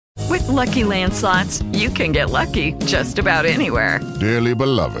Lucky Land Slots, you can get lucky just about anywhere. Dearly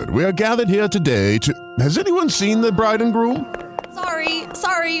beloved, we are gathered here today to... Has anyone seen the bride and groom?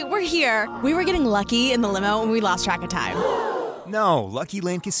 Sorry, we're here. We were getting lucky in the limo and we lost track of time. No, Lucky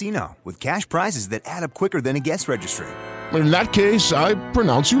Land Casino, with cash prizes that add up quicker than a guest registry. In that case, I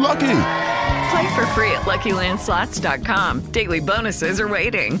pronounce you lucky. Play for free at LuckyLandSlots.com. Daily bonuses are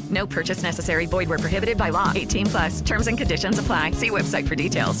waiting. No purchase necessary. Void where prohibited by law. 18+. Terms and conditions apply. See website for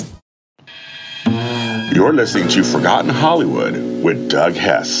details. You're listening to Forgotten Hollywood with Doug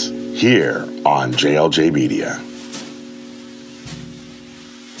Hess here on JLJ Media.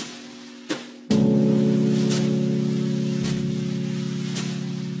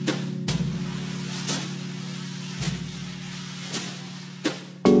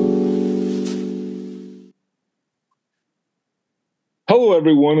 Hello,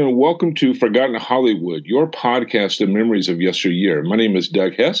 everyone, and welcome to Forgotten Hollywood, your podcast of memories of yesteryear. My name is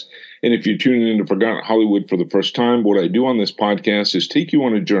Doug Hess, and if you're tuning into Forgotten Hollywood for the first time, what I do on this podcast is take you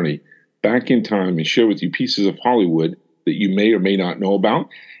on a journey back in time and share with you pieces of Hollywood that you may or may not know about.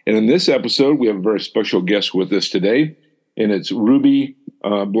 And in this episode, we have a very special guest with us today, and it's Ruby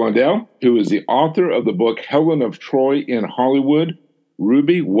Blondell, who is the author of the book Helen of Troy in Hollywood.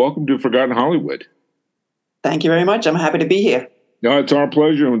 Ruby, welcome to Forgotten Hollywood. Thank you very much. I'm happy to be here. No, it's our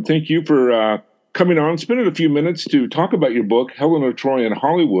pleasure, and thank you for coming on, spending a few minutes to talk about your book, Helen of Troy in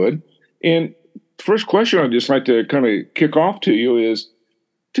Hollywood. And first question I'd just like to kind of kick off to you is,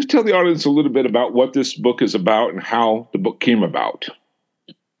 just tell the audience a little bit about what this book is about and how the book came about.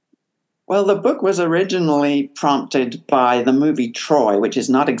 Well, the book was originally prompted by the movie Troy, which is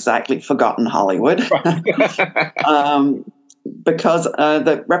not exactly forgotten Hollywood, because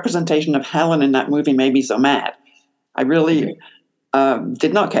the representation of Helen in that movie made me so mad. I really...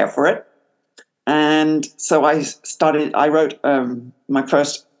 did not care for it. And so I wrote, my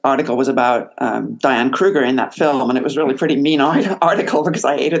first article was about Diane Kruger in that film, and it was really a pretty mean article because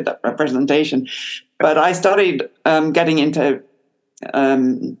I hated that representation. But I started getting into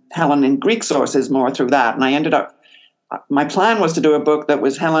Helen in Greek sources more through that, and I ended up, my plan was to do a book that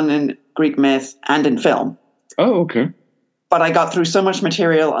was Helen in Greek myth and in film. Oh, okay. But I got through so much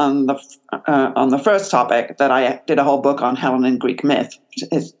material on the first topic that I did a whole book on Helen in Greek myth,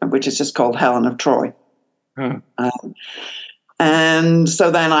 which is just called Helen of Troy. Huh. And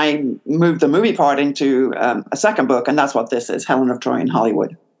so then I moved the movie part into a second book, and that's what this is, Helen of Troy in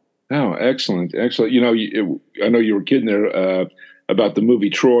Hollywood. Oh, excellent. Excellent. You know, I know you were kidding there about the movie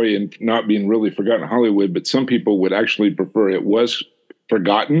Troy and not being really forgotten Hollywood, but some people would actually prefer it was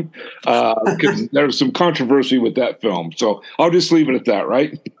forgotten because there's some controversy with that film. So I'll just leave it at that,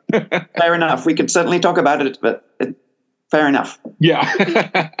 right? Fair enough. We could certainly talk about it, but fair enough. Yeah.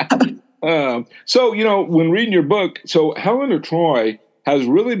 So, you know, when reading your book, so Helen of Troy has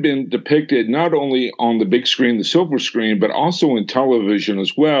really been depicted not only on the big screen, the silver screen, but also in television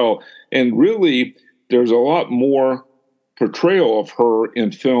as well. And really, there's a lot more portrayal of her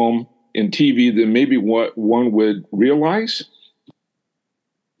in film, in TV than maybe what one would realize.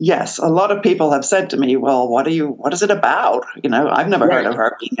 Yes, a lot of people have said to me, well, what is it about? You know, I've never heard of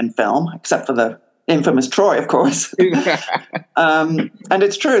her being in film, except for the infamous Troy, of course. And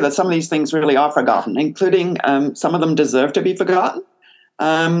it's true that some of these things really are forgotten, including some of them deserve to be forgotten.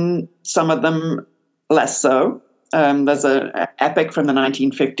 Some of them less so. There's an epic from the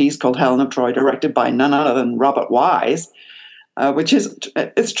 1950s called Helen of Troy, directed by none other than Robert Wise,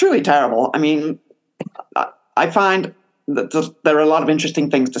 it's truly terrible. I mean, I find that there are a lot of interesting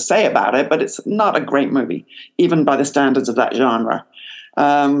things to say about it, but it's not a great movie, even by the standards of that genre.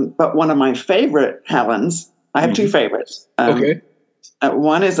 But one of my favorite Helens, I have two favorites. Okay.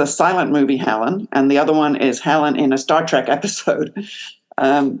 One is a silent movie Helen, and the other one is Helen in a Star Trek episode.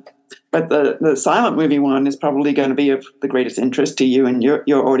 But the silent movie one is probably going to be of the greatest interest to you and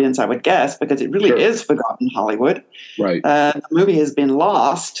your audience, I would guess, because it really is forgotten Hollywood. Right. The movie has been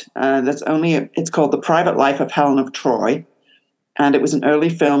lost. It's called The Private Life of Helen of Troy, and it was an early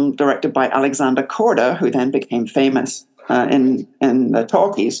film directed by Alexander Korda, who then became famous in the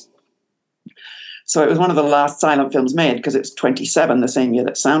talkies. So it was one of the last silent films made because it's 27, the same year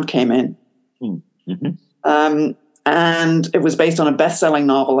that sound came in. Mm-hmm. And it was based on a best-selling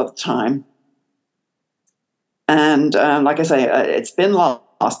novel at the time. And like I say, it's been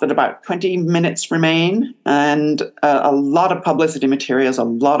lost, but about 20 minutes remain, and a lot of publicity materials, a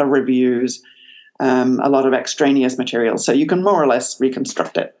lot of reviews, a lot of extraneous materials. So you can more or less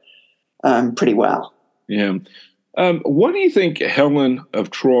reconstruct it pretty well. Yeah. What do you think Helen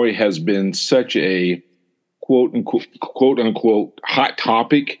of Troy has been such a quote unquote hot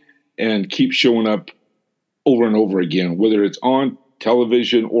topic and keeps showing up over and over again, whether it's on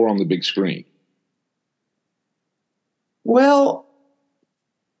television or on the big screen? Well,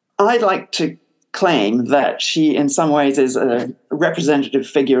 I'd like to claim that she, in some ways, is a representative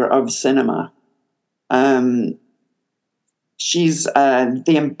figure of cinema. She's the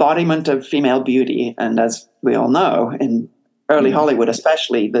embodiment of female beauty. And as we all know, in early Hollywood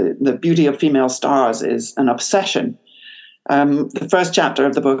especially, the beauty of female stars is an obsession. The first chapter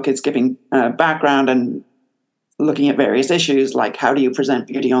of the book is giving background and looking at various issues like how do you present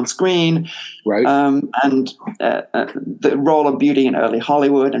beauty on screen, right? And the role of beauty in early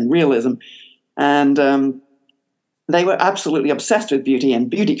Hollywood and realism. And they were absolutely obsessed with beauty and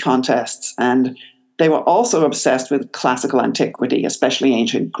beauty contests. And they were also obsessed with classical antiquity, especially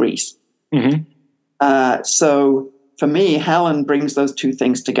ancient Greece. So for me, Helen brings those two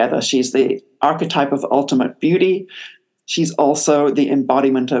things together. She's the archetype of ultimate beauty. She's also the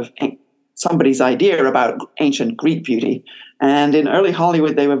embodiment of somebody's idea about ancient Greek beauty. And in early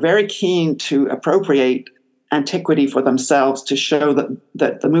Hollywood, they were very keen to appropriate antiquity for themselves to show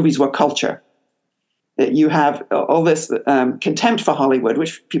that the movies were culture. That you have all this contempt for Hollywood,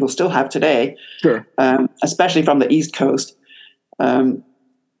 which people still have today, sure, especially from the East Coast.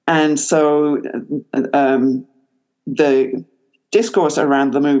 And so the discourse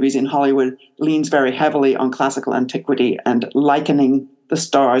around the movies in Hollywood leans very heavily on classical antiquity and likening the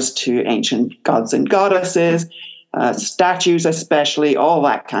stars to ancient gods and goddesses, statues especially, all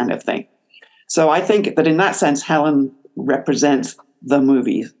that kind of thing. So I think that in that sense, Helen represents the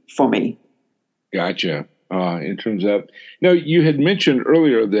movies for me. Gotcha. In terms of, now you had mentioned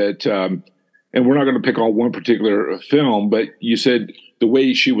earlier that, and we're not going to pick on one particular film, but you said the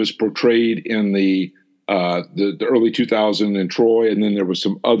way she was portrayed in the early 2000s in Troy, and then there were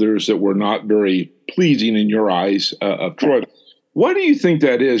some others that were not very pleasing in your eyes of Troy. Why do you think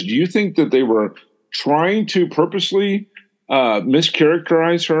that is? Do you think that they were trying to purposely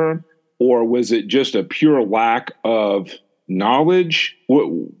mischaracterize her, or was it just a pure lack of knowledge?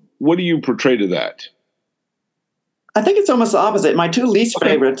 What do you portray to that? I think it's almost the opposite. My two least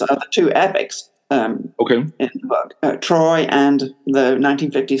favorites are the two epics in the book, Troy and the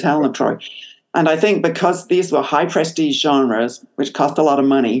 1950s Helen of Troy. And I think because these were high prestige genres, which cost a lot of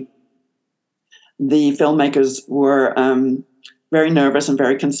money, the filmmakers were very nervous and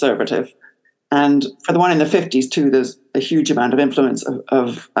very conservative. And for the one in the 50s, too, there's a huge amount of influence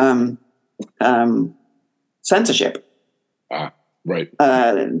of censorship. Right.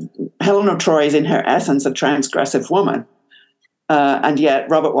 Helen of Troy is in her essence a transgressive woman. And yet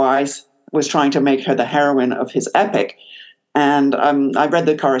Robert Wise was trying to make her the heroine of his epic. And I read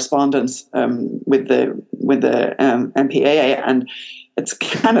the correspondence with the MPAA, and it's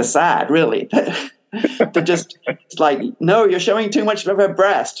kind of sad, really. They're just it's like, no, you're showing too much of her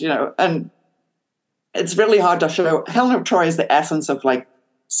breast, and it's really hard to show. Helen of Troy is the essence of like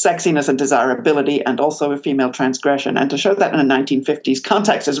sexiness and desirability, and also a female transgression. And to show that in a 1950s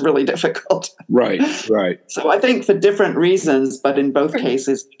context is really difficult. Right. So I think for different reasons, but in both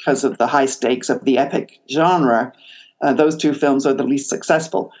cases, because of the high stakes of the epic genre, those two films are the least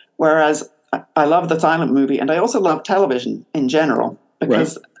successful. Whereas I love the silent movie, and I also love television in general,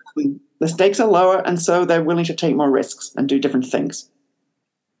 because the stakes are lower, and so they're willing to take more risks and do different things.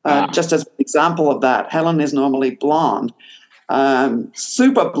 Just as an example of that, Helen is normally blonde,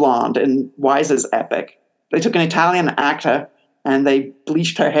 super blonde in Wise's epic. They took an Italian actor and they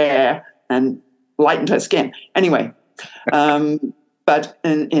bleached her hair and lightened her skin. Anyway, but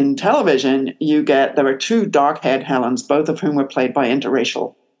in television, there were two dark-haired Helens, both of whom were played by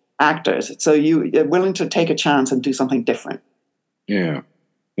interracial actors. So you're willing to take a chance and do something different. Yeah,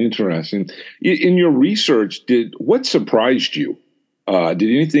 interesting. In your research, what surprised you? Did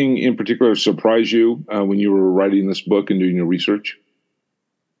anything in particular surprise you when you were writing this book and doing your research?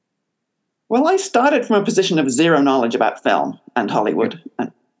 Well, I started from a position of zero knowledge about film and Hollywood.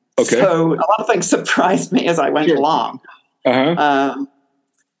 Okay. So a lot of things surprised me as I went along. Uh-huh.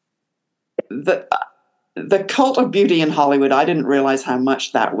 The cult of beauty in Hollywood, I didn't realize how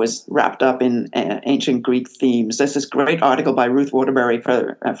much that was wrapped up in ancient Greek themes. There's this great article by Ruth Waterbury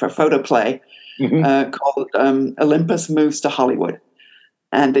for Photoplay called Olympus Moves to Hollywood.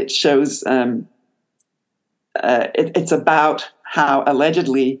 And it shows it's about how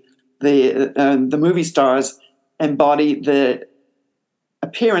allegedly the movie stars embody the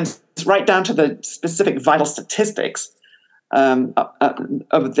appearance right down to the specific vital statistics of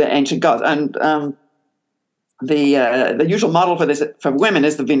the ancient gods. And the usual model for this for women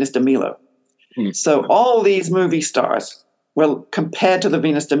is the Venus de Milo. So all these movie stars were compared to the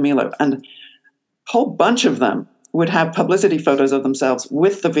Venus de Milo, and a whole bunch of them would have publicity photos of themselves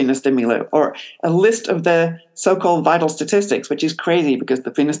with the Venus de Milo, or a list of their so-called vital statistics, which is crazy because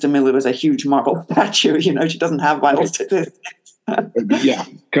the Venus de Milo is a huge marble statue. She doesn't have vital statistics. Yeah,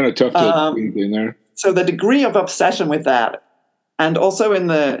 kind of tough to get in there. So the degree of obsession with that, and also in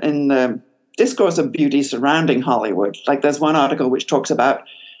the discourse of beauty surrounding Hollywood, like there's one article which talks about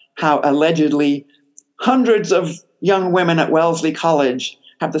how allegedly hundreds of young women at Wellesley College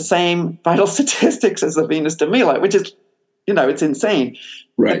have the same vital statistics as the Venus de Milo, which is, it's insane.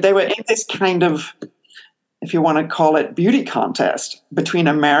 Right. But they were in this kind of, if you want to call it, beauty contest between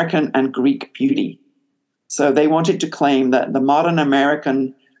American and Greek beauty. So they wanted to claim that the modern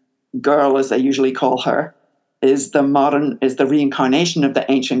American girl, as they usually call her, is the reincarnation of the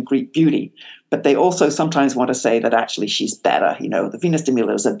ancient Greek beauty. But they also sometimes want to say that actually she's better. The Venus de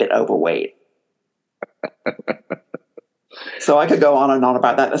Milo is a bit overweight. So I could go on and on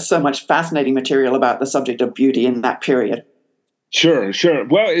about that. There's so much fascinating material about the subject of beauty in that period. Sure.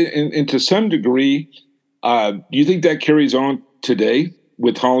 Well, and to some degree, do you think that carries on today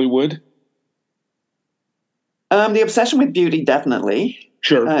with Hollywood? The obsession with beauty, definitely.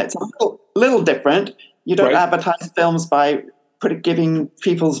 Sure. It's a little different. You don't advertise films by giving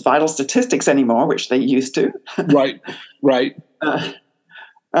people's vital statistics anymore, which they used to. Right.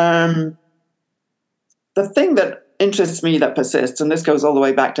 The thing that interests me, that persists, and this goes all the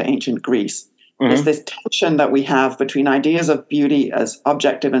way back to ancient Greece, is this tension that we have between ideas of beauty as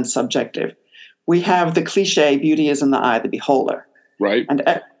objective and subjective. We have the cliche, beauty is in the eye of the beholder. Right. And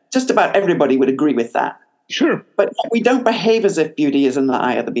just about everybody would agree with that. Sure. But we don't behave as if beauty is in the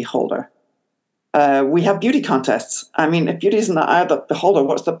eye of the beholder. We have beauty contests. I mean, if beauty is in the eye of the beholder,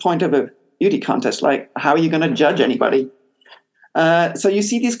 what's the point of a beauty contest? Like, how are you going to judge anybody? So you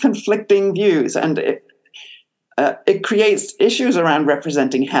see these conflicting views, and it creates issues around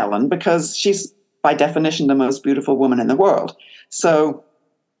representing Helen because she's, by definition, the most beautiful woman in the world. So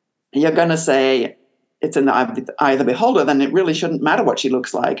you're going to say it's in the eye of the beholder, then it really shouldn't matter what she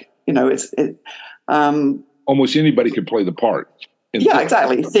looks like. Almost anybody could play the part. Yeah,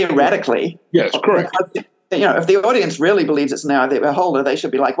 exactly. Theoretically. Yes, correct. Because, if the audience really believes it's in the eye of the beholder, they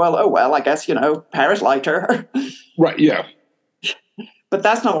should be like, well, I guess, Paris liked her. Right, yeah. But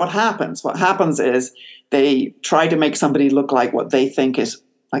that's not what happens. What happens is they try to make somebody look like what they think is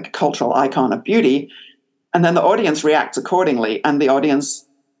like a cultural icon of beauty, and then the audience reacts accordingly, and the audience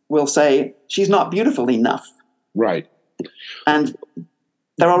will say, she's not beautiful enough. Right. And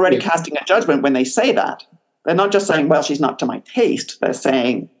they're already casting a judgment when they say that. They're not just saying, well, she's not to my taste. They're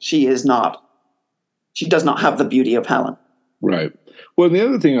saying she does not have the beauty of Helen. Right. Well, the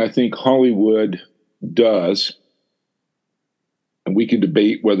other thing I think Hollywood does, and we can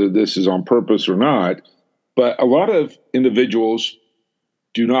debate whether this is on purpose or not, but a lot of individuals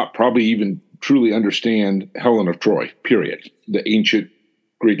do not probably even truly understand Helen of Troy, period, the ancient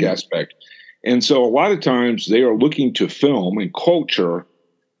Greek aspect. And so a lot of times they are looking to film and culture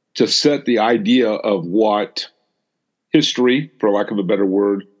to set the idea of what history, for lack of a better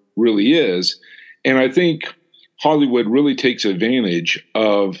word, really is. And I think Hollywood really takes advantage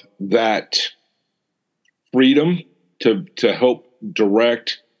of that freedom to help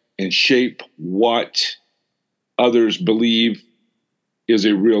direct and shape what others believe is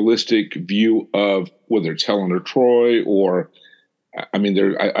a realistic view of whether it's Helen of Troy or, I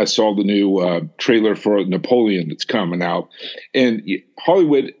mean, I saw the new trailer for Napoleon that's coming out, and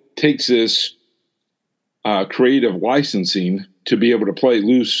Hollywood takes this creative licensing to be able to play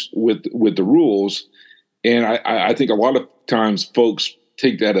loose with the rules, and I think a lot of times folks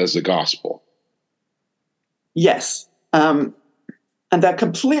take that as the gospel. Yes, and they're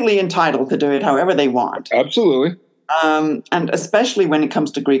completely entitled to do it however they want. Absolutely. And especially when it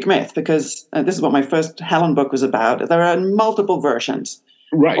comes to Greek myth, because this is what my first Helen book was about. There are multiple versions,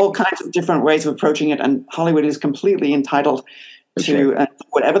 right? All kinds of different ways of approaching it, and Hollywood is completely entitled to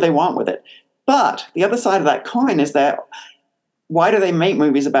whatever they want with it. But the other side of that coin is that why do they make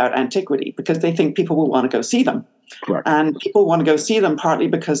movies about antiquity? Because they think people will want to go see them. Correct. And people want to go see them partly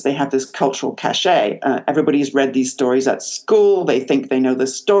because they have this cultural cachet. Everybody's read these stories at school. They think they know the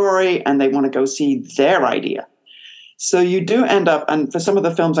story, and they want to go see their idea. So you do end up, and for some of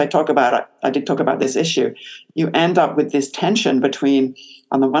the films I talk about, I did talk about this issue, you end up with this tension between,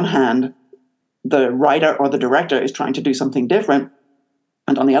 on the one hand, the writer or the director is trying to do something different,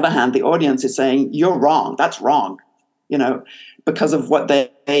 and on the other hand, the audience is saying, you're wrong, that's wrong, because of what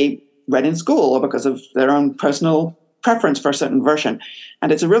they read in school or because of their own personal preference for a certain version.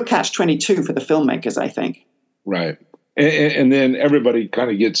 And it's a real catch-22 for the filmmakers, I think. Right. And then everybody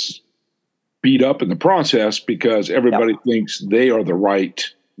kind of gets beat up in the process because everybody thinks they are the right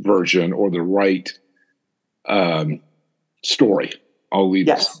version or the right story. I'll leave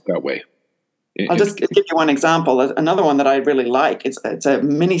it that way. I'll just give you one example. Another one that I really like. It's a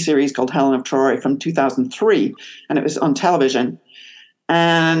mini series called Helen of Troy from 2003, and it was on television.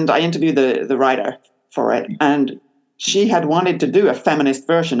 And I interviewed the writer for it, and she had wanted to do a feminist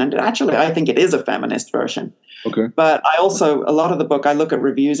version. And actually, I think it is a feminist version. Okay. But I also, a lot of the book, I look at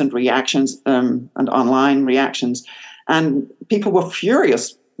reviews and reactions and online reactions, and people were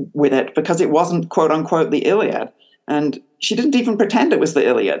furious with it because it wasn't, quote unquote, the Iliad. And she didn't even pretend it was the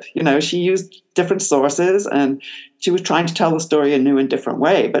Iliad. She used different sources, and she was trying to tell the story a new and different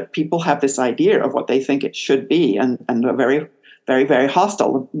way. But people have this idea of what they think it should be, and are very, very, very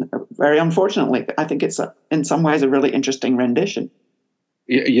hostile. Very unfortunately, I think it's in some ways a really interesting rendition.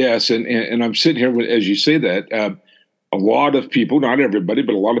 Yes, and I'm sitting here as you say that. A lot of people, not everybody,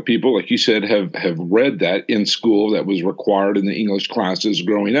 but a lot of people, like you said, have read that in school. That was required in the English classes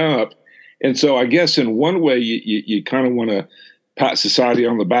growing up. And so I guess in one way, you kind of want to pat society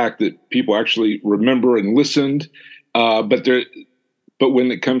on the back that people actually remember and listened. But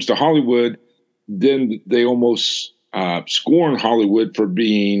when it comes to Hollywood, then they almost scorn Hollywood for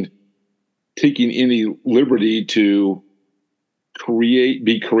taking any liberty to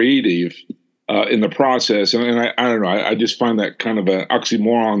be creative in the process. And I don't know, I just find that kind of an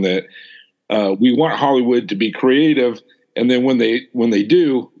oxymoron that we want Hollywood to be creative, and then when they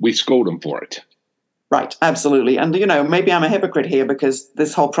do, we scold them for it. Right, absolutely. And, maybe I'm a hypocrite here because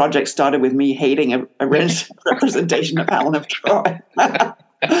this whole project started with me hating a representation of Helen of Troy. But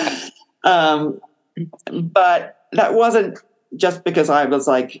that wasn't just because I was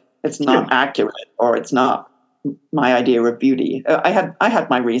like, it's not accurate or it's not my idea of beauty. I had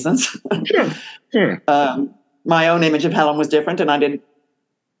my reasons. Sure. My own image of Helen was different, and I didn't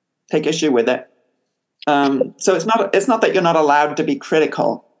take issue with it. So it's not that you're not allowed to be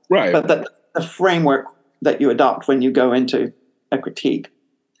critical, right? But that the framework that you adopt when you go into a critique.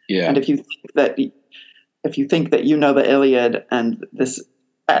 Yeah. And if you think that you know the Iliad and this,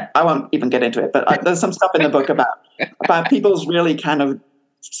 I won't even get into it. But there's some stuff in the book about people's really kind of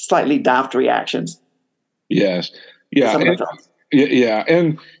slightly daft reactions. Yes. Yeah.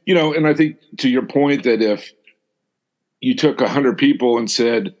 And and I think to your point that if you took 100 people and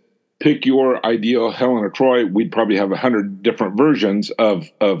said, pick your ideal Helen of Troy, we'd probably have 100 different versions of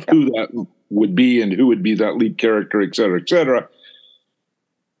who that would be and who would be that lead character, et cetera, et cetera.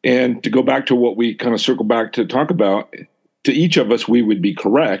 And to go back to what we kind of circle back to talk about, to each of us, we would be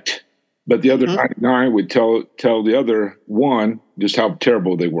correct, but the other 99 would tell the other one just how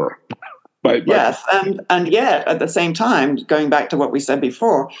terrible they were. Yes, and yet at the same time, going back to what we said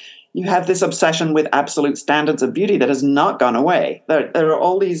before, you have this obsession with absolute standards of beauty that has not gone away. There are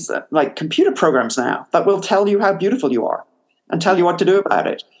all these like computer programs now that will tell you how beautiful you are and tell you what to do about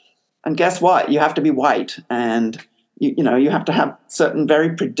it. And guess what? You have to be white, and you have to have certain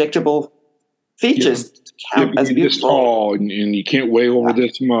very predictable features to count as beautiful. This tall, and you can't weigh over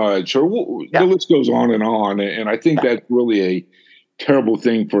this much, or the list goes on. And I think that's really a terrible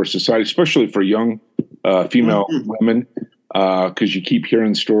thing for society, especially for young female women, because you keep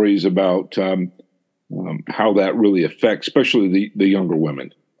hearing stories about how that really affects, especially the younger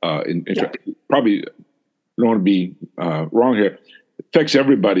women. Probably don't want to be wrong here. It affects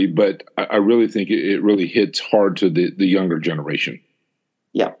everybody, but I really think it really hits hard to the younger generation.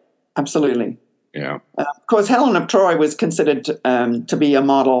 Yeah, absolutely. Yeah. Of course, Helen of Troy was considered to be a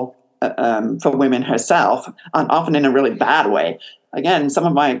model for women herself, and often in a really bad way. Again, some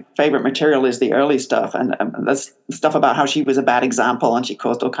of my favorite material is the early stuff, and this stuff about how she was a bad example and she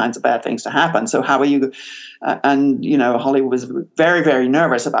caused all kinds of bad things to happen. So how are you? Hollywood was very, very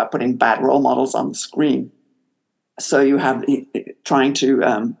nervous about putting bad role models on the screen. So you have trying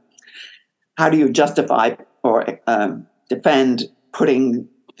to, how do you justify or defend putting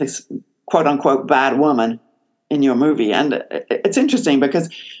this quote unquote bad woman in your movie? And it's interesting because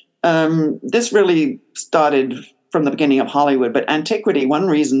this really started from the beginning of Hollywood, but antiquity, one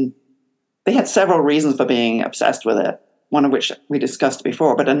reason, they had several reasons for being obsessed with it, one of which we discussed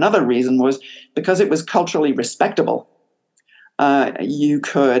before, but another reason was because it was culturally respectable. You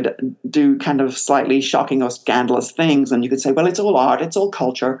could do kind of slightly shocking or scandalous things, and you could say, well, it's all art, it's all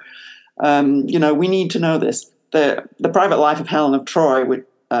culture. We need to know this. The private life of Helen of Troy,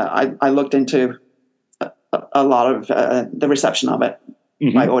 I looked into a lot of the reception of it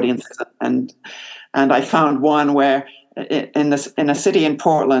by audiences, and I found one where in a city in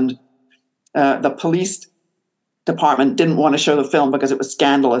Portland, the police department didn't want to show the film because it was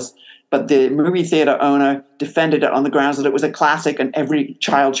scandalous, but the movie theater owner defended it on the grounds that it was a classic and every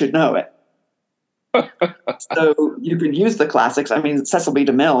child should know it. So you could use the classics. I mean, Cecil B.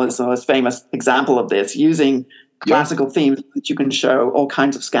 DeMille is the most famous example of this, using classical themes that you can show all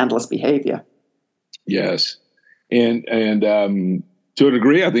kinds of scandalous behavior. Yes. And to a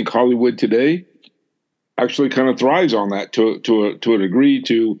degree, I think Hollywood today actually kind of thrives on that to a degree,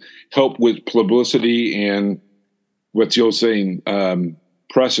 to help with publicity and what's the old saying,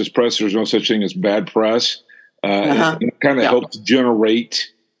 press is press. There's no such thing as bad press. And it kind of helps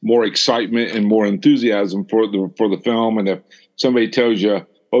generate more excitement and more enthusiasm for the film. And if somebody tells you,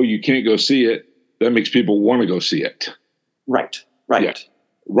 oh, you can't go see it, that makes people want to go see it. Right. Yeah.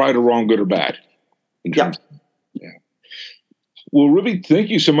 Right or wrong, good or bad. Yeah. Well, Ruby, thank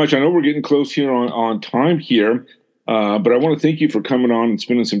you so much. I know we're getting close here on time here, but I want to thank you for coming on and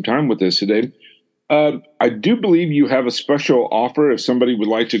spending some time with us today. I do believe you have a special offer if somebody would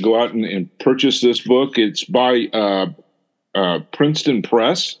like to go out and purchase this book. It's by Princeton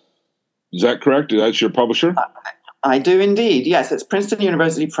Press. Is that correct? That's your publisher? I do indeed. Yes, it's Princeton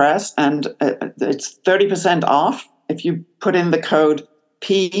University Press, and it's 30% off if you put in the code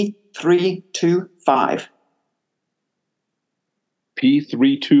P325.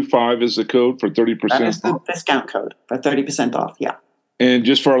 P325 is the code for 30%. That is the discount code for 30% off, yeah. And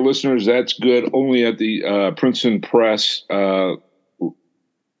just for our listeners, that's good only at the Princeton Press website.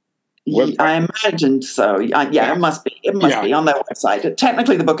 I imagined so. Yeah, it must be. It must be on their website.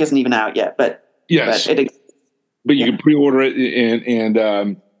 Technically, the book isn't even out yet, but yes, but you can pre-order it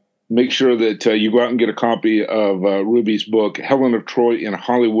and make sure that you go out and get a copy of Ruby's book, Helen of Troy in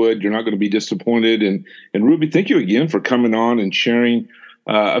Hollywood. You're not going to be disappointed. And Ruby, thank you again for coming on and sharing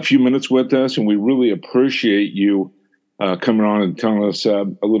a few minutes with us. And we really appreciate you coming on and telling us a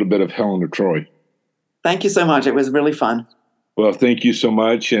little bit of Helen of Troy. Thank you so much. It was really fun. Well, thank you so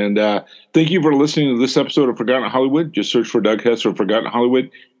much. And thank you for listening to this episode of Forgotten Hollywood. Just search for Doug Hess or Forgotten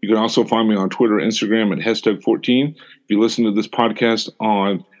Hollywood. You can also find me on Twitter, Instagram at HessDoug14. If you listen to this podcast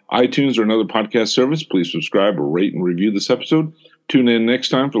on iTunes or another podcast service, please subscribe or rate and review this episode. Tune in next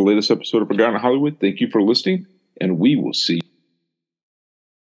time for the latest episode of Forgotten Hollywood. Thank you for listening, and we will see you.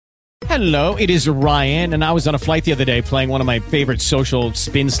 Hello, it is Ryan, and I was on a flight the other day playing one of my favorite social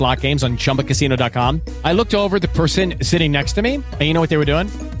spin slot games on ChumbaCasino.com. I looked over at the person sitting next to me, and you know what they were doing?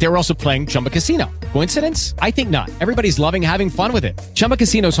 They were also playing Chumba Casino. Coincidence? I think not. Everybody's loving having fun with it. Chumba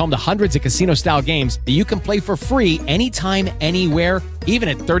Casino is home to hundreds of casino-style games that you can play for free anytime, anywhere, even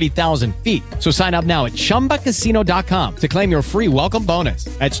at 30,000 feet. So sign up now at ChumbaCasino.com to claim your free welcome bonus.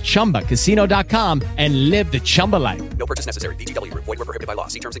 That's ChumbaCasino.com and live the Chumba life. No purchase necessary. VGW. Void where prohibited by law.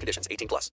 See terms and conditions. 18+.